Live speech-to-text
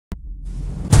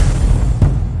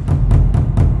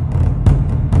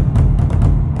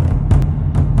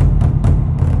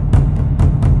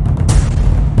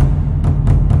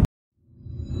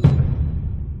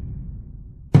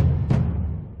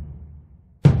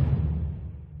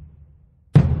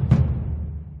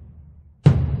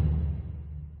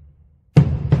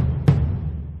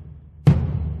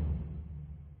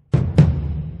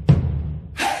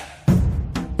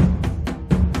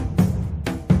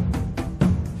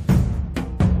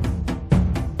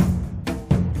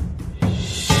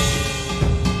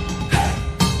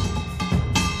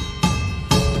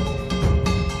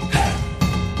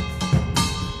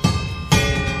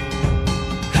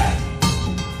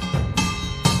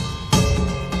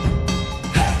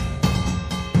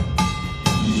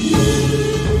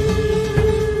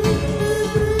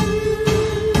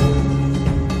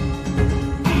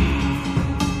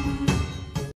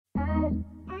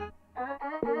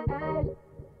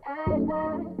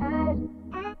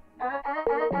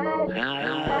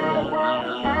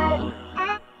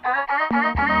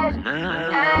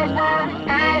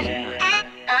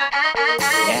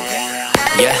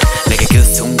내가 그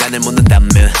순간을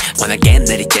묻는다면 환하게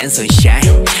내리쬐는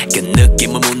sunshine 그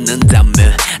느낌을 묻는다면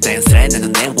자연스레 내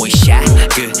눈에 원샷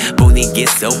그 분위기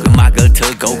속 음악을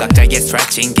틀고 각자의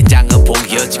stretching 긴장을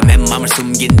보여주고 내 맘을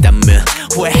숨긴다면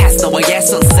후회했어 너와의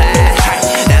sunset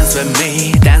Dance with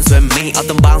me, dance with me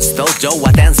어떤 bounce도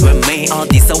좋아 Dance with me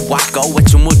어디서 왔고 왜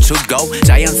춤을 추고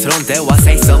자연스러운 대화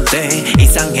Say something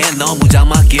이상해 너무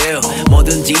자막이야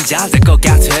뭐든지 잘 될 것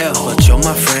같아 But you're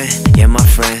my friend, yeah my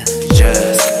friend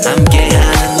Just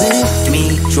함께하는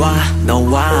느낌이 좋아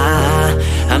너와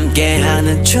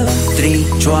함께하는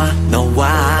춤들이 좋아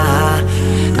너와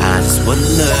I just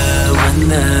wanna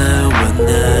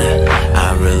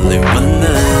I really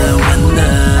wanna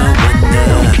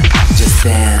Just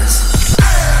dance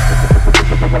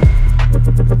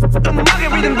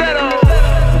음악의 리듬대로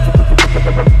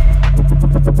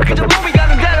그저 몸이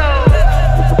가는 대로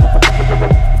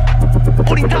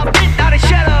우린 다 빛나는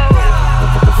shadow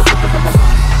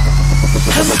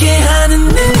함께하는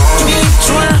느낌이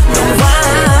좋아 너와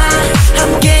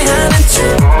함께하는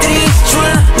춤들이 좋아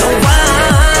너와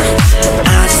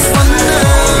I just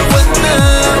wanna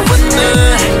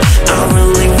I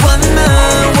really wanna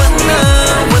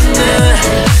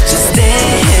Just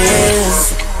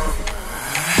dance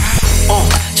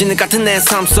진흙 같은 내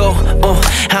삶 속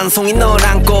한 송이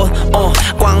너란 꽃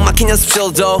꽉 막힌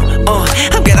연습실도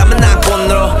함께라면 난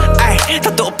꽃으로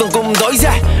답도 없던 꿈도 이제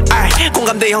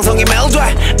공감대 형성이 멜로디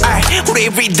우리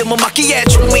리듬을 맞기에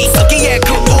춤이 섞이에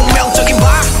그 운명적인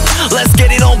밤 Let's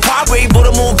get it on party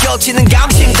보러 무겨치는 감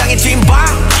심장의 뒷바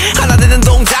하나 되는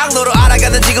동작 너로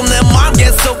알아가는 지금 내 맘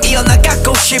계속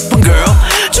이어나가고 싶은 girl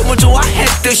춤을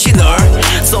좋아했듯이 널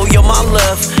So you're my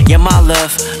love, yeah my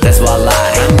love That's what I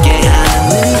like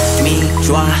함께하는 느낌이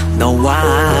좋아 너와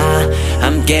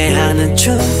함께하는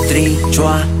춤들이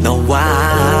좋아 너와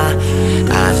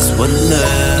I just wanna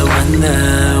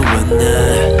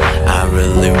I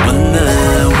really wanna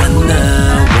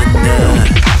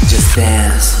Just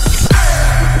dance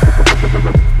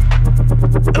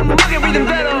음악의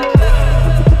리듬대로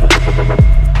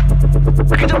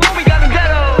그저 몸이 가는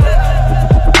대로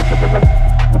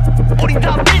우린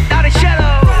다 빛나는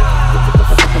shadow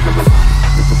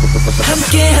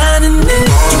함께하는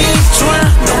느낌이 좋아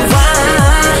너와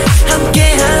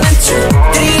함께하는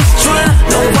춤들이 좋아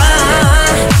너와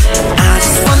I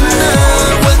just wanna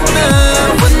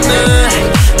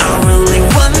I really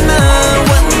wanna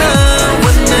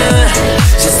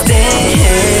Just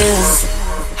dance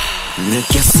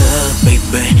느꼈어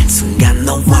baby 순간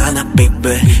너와 나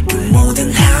baby 그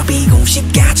모든 합이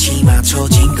공식같이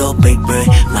맞춰진 거 baby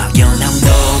막연함도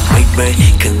baby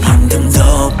큰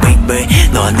힘듦도 baby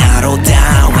너 하나로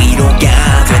다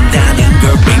위로가 된다는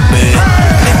걸 baby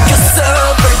느꼈어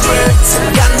baby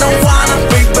순간 너와 나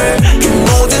baby 그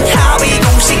모든 합이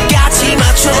공식같이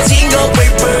맞춰진 거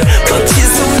baby 거친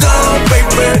숨도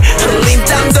baby 흘린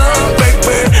땀도 baby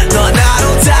너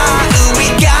하나로 다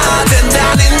의미가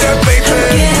된다는 걸 baby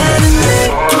함께하는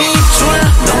느낌이 좋아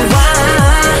너와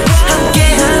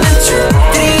함께하는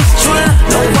춤들이 좋아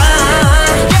너와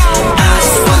I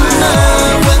just wanna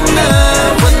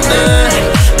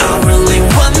I really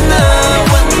wanna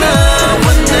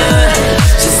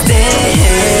Just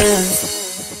dance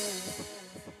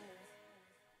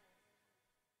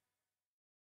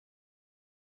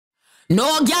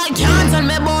No girl can't tell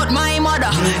me about my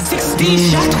mother 16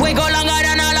 shots we go longer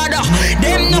than a ladder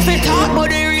Them nothing talk but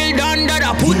they real done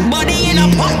dada Put body in a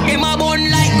pot, them a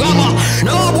bun like grabber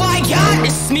No boy can't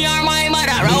diss me or my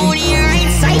mother Round here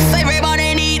ain't safe,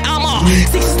 everybody need armor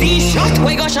 16 shots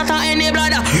we go shot her in the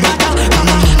bladder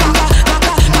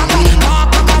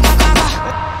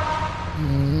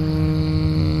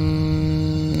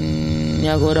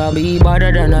You gotta be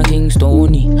better than a King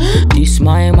Stony. This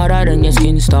my mother, then your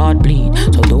skin start bleed.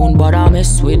 So don't bother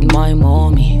mess with my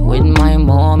mommy, with my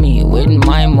mommy, with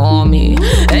my mommy.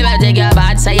 If I take your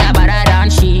bad, say you better than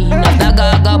she. If the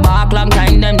girl go back long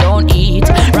time, them don't eat.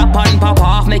 Rap on, pop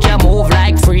off, make you move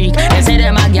like freak. They say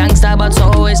them a gangster, but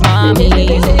so is mommy.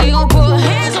 They gon' put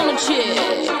hands on the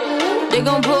chick. They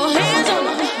gon' put hands on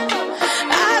the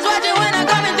eyes watching when I'm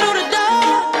coming through the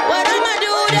door. What I'ma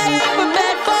do, they ain't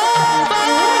prepared for.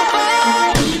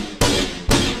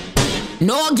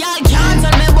 No girl can't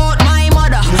tell me about my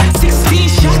mother 16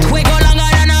 shots, we go longer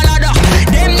than a ladder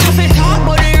Them nothing talk,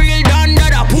 but they real done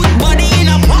dada Put body in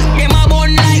a pot, them a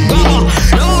bun like grabber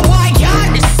No boy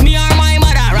can't diss me or my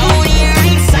mother Round here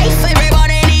ain't safe,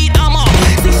 everybody need armor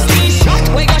 16 shots,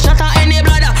 we go shot her in the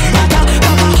bladder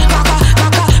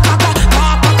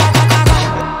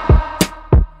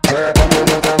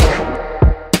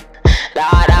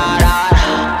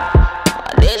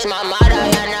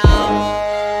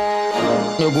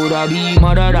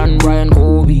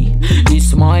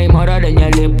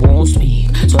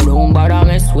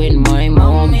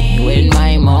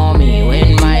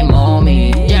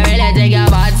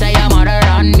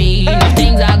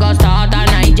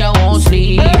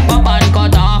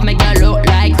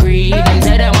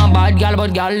gal,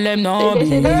 but gal them no be.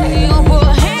 They gon' put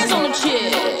hands on the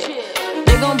chick.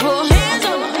 They gon' put hands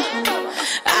on her.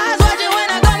 Eyes watching when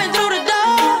I'm coming through the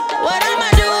door. What I'ma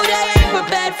do, they ain't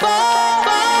prepared for.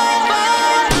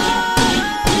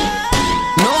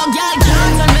 No gal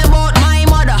can't tell me about my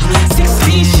mother.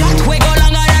 16 shots, we go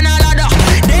longer than a ladder.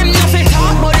 Them nothing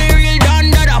talk, but they real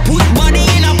done dada. Put body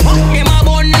in a pot, them a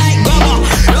bun like gubba.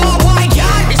 No boy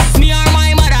can't diss me or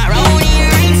my mother. Round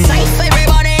here ain't safe,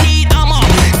 everybody need armor.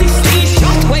 16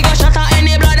 shots, we go shut out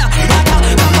any bladder.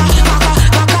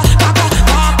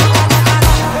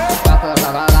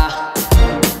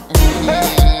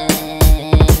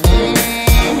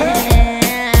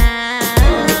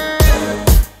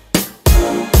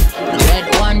 Get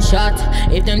one shot.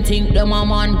 If them think them a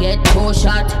man, get 2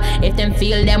 shot. If them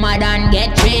feel them a done,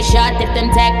 get 3 shot. If them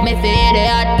take me for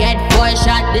idiot, get 4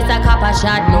 shot. This a copper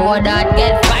shot, know that.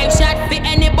 Get 5 shot for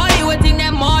anybody who think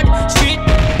them mud. Street,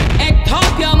 head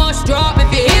top, you must drop.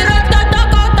 If you hear up,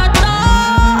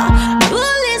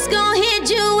 bullets gon' hit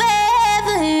you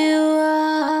wherever you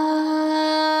are.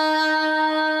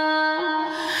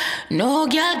 No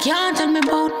girl can't tell me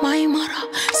about my mother.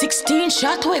 16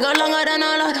 shot, we go longer than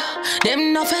a ladder.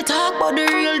 Them nothing talk, but the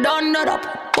real done that up.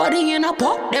 Body in a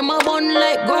pot, them a bun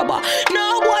like grubber.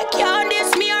 No boy can't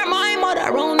diss me or my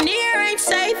mother. Round here ain't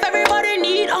safe, everybody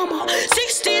need armor.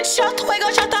 16 shot, we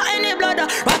go shut out any bladder.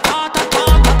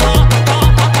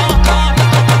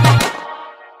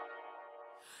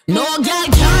 No girl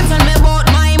can't tell me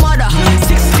about my mother.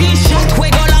 16 shot, we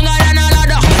go longer than a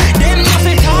ladder. Them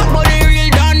nothing talk, but they real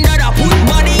done dada. Put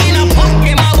body in a pot,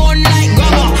 them a bun like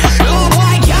grubber. No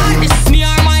boy can't diss me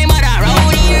or my mother.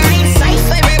 Round here ain't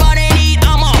safe, everybody need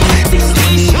armor.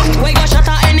 16 shot, we go shut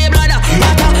out any bladder.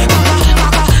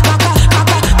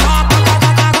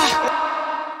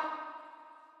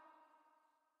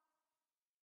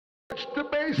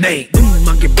 내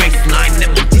음악의 baseline 내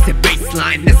몸짓의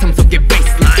baseline 내 삶 속의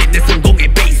baseline 내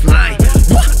성공의 baseline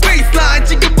baseline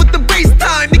지금부터 base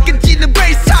time 느껴지는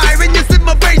bass high when you see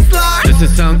my baseline 저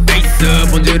세상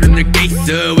ace 본질은 늘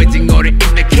case 외진거리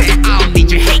입력해 I don't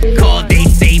need your hate call they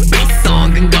say bass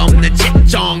song 근거 없는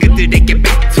채정 그들에게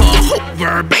뱉어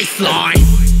over baseline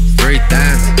street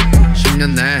dance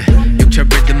 10년 내 육체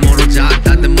리듬으로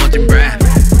자다듬어진 rap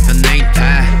현행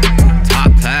다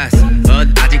top class but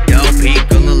아직도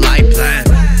비꼬는 life plan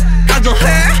가져해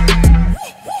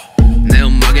내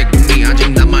음악의 꿈이 아직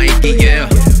남아있기에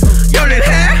열일해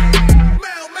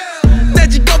내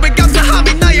직업에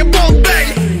감사함이 나의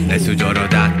원베이 내 수저로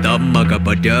다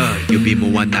떠먹어버려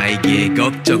유비무한 나에게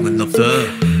걱정은 없어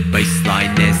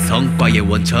baseline 내 성과의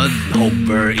원천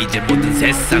over 이제 모든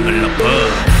세상을 엎어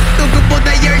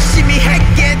누구보다 열심히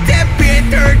했기에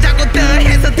대필들 자꾸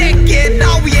더해서 됐기에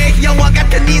나 위에 영화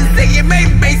같은 인생의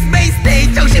main base main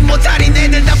stage 정신 못 차린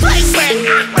애들 다 play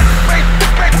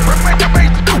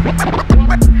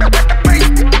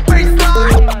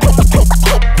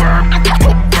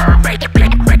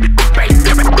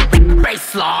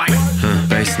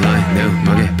baseline 내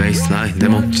음악의 baseline 내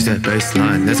몸짓의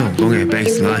baseline 내 성공의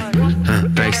baseline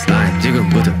baseline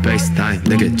지금부터 bass time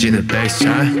느껴지는 bass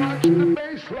shine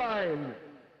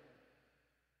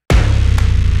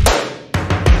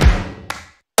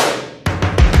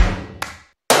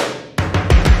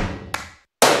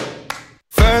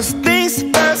First things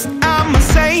first, I'ma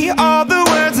say all the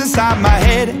words inside my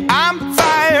head. I'm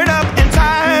fired up and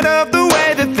tired of the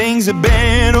way that things have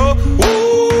been. Oh,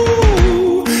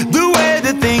 ooh, the way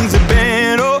that things have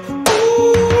been. Oh,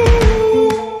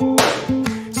 ooh.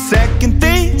 Second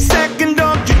thing, second,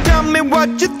 don't you tell me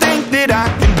what you think that I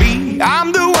can be.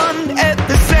 I'm the one at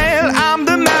the sail, I'm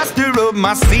the master of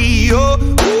my sea. Oh,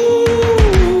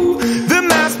 ooh, the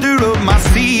master of my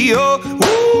sea. Oh, ooh.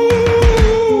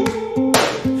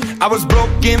 I was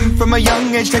broken from a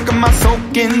young age, taking my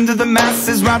soak into the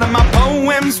masses, writing my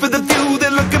poems for the few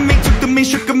that look at me, took to me,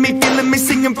 shook at me, feeling me,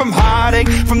 singing from heartache,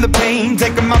 from the pain,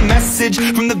 taking my message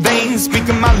from the veins,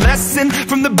 speaking my lesson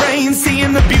from the brain,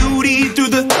 seeing the beauty through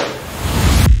the.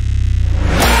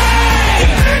 Hey,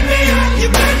 you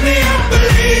made me a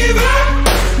believer,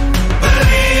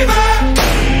 believer.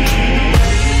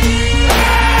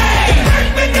 Hey, you break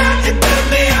me down, you build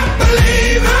me a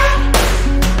believer,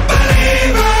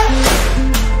 believer.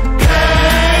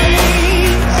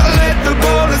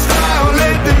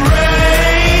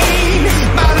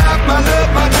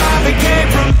 Came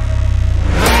from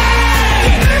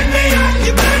hey,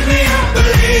 you made me a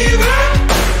believer,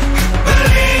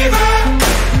 believer.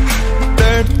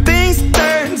 Third things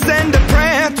third, send a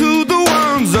prayer to the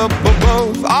ones up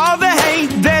above. All the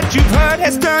hate that you've heard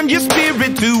has turned your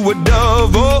spirit to a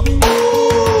dove. Oh,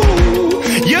 ooh,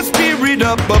 your spirit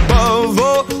up above.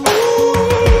 Oh,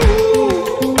 ooh.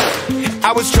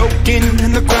 I was choking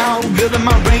in the crowd, building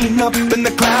my rain up in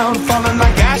the cloud, falling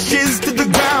like ashes to the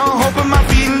ground, hoping my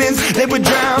feelings, they would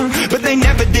drown. But they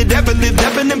never did, ever lived,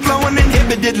 ebbing and flowing,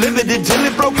 inhibited, limited, till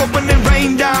it broke up when it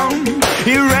rained down.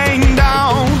 It rained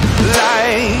down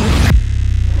like,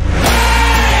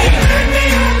 hey, you burn me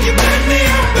up, you burn me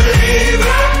up,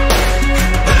 believer,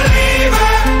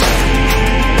 believer.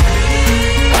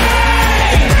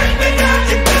 Hey, you burn me down,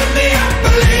 you burn me up,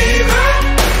 believer,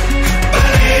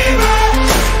 believer.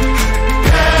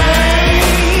 Hey,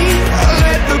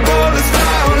 let the bullets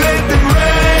fly, let them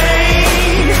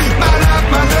rain. My love,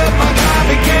 my God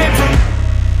became from.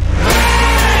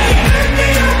 Hey, you burn me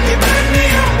up, you burn me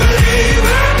up,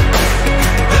 believer,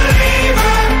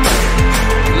 believer.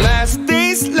 Last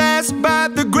days last by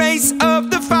the grace of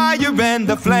the fire and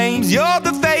the flames. You're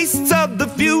the face of the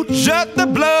future, the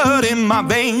blood in my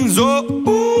veins. Oh,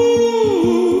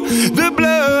 ooh, the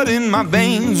blood in my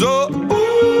veins. Oh, ooh.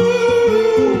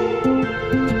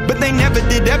 But they never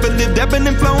did, ever lived, ebbing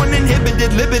and flowing,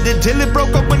 inhibited, limited, till it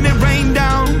broke up when it rained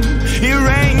down. It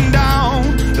rained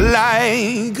down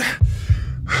like.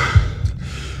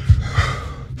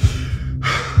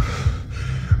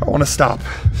 I want to stop.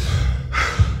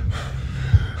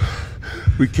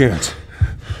 We can't.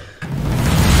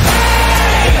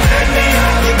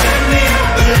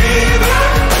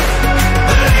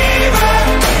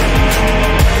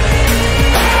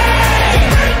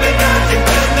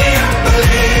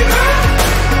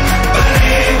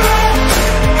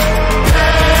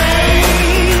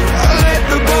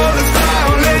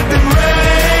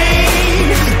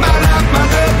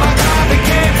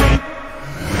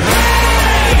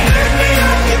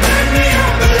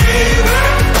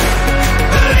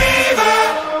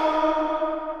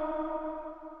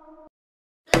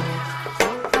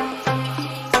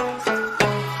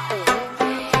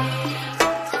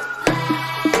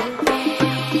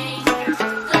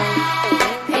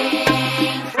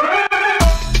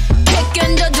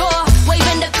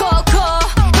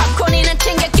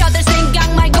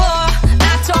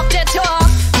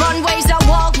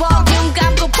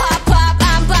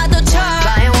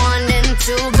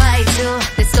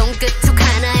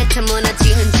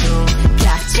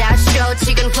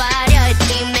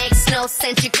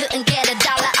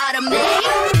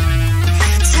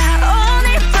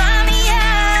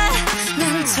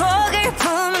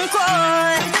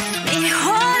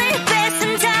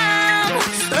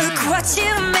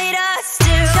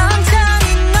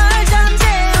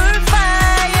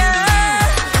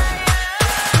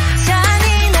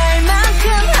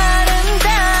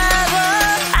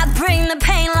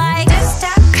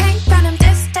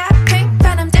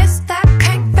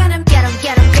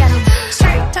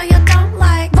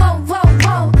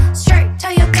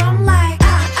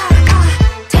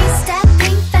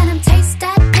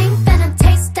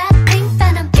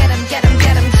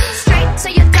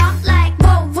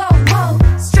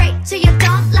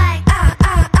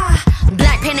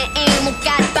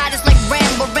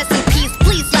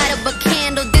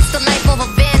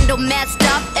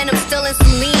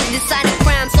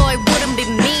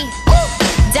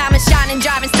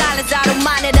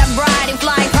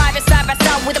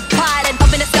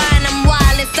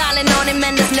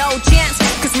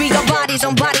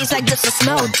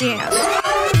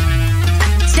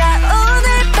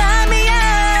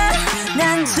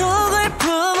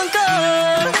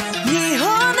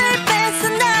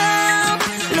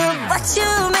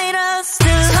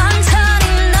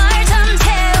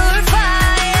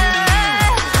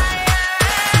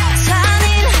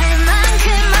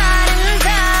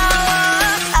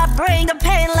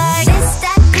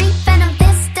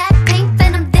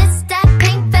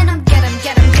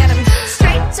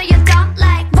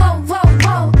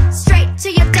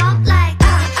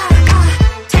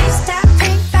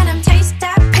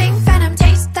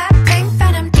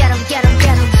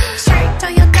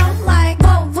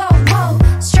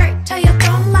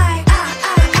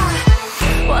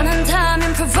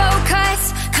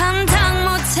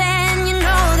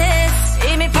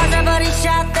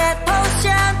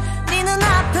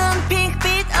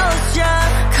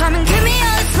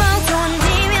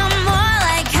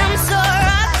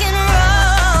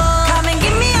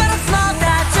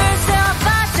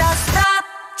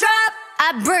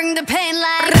 Bring the pain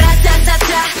like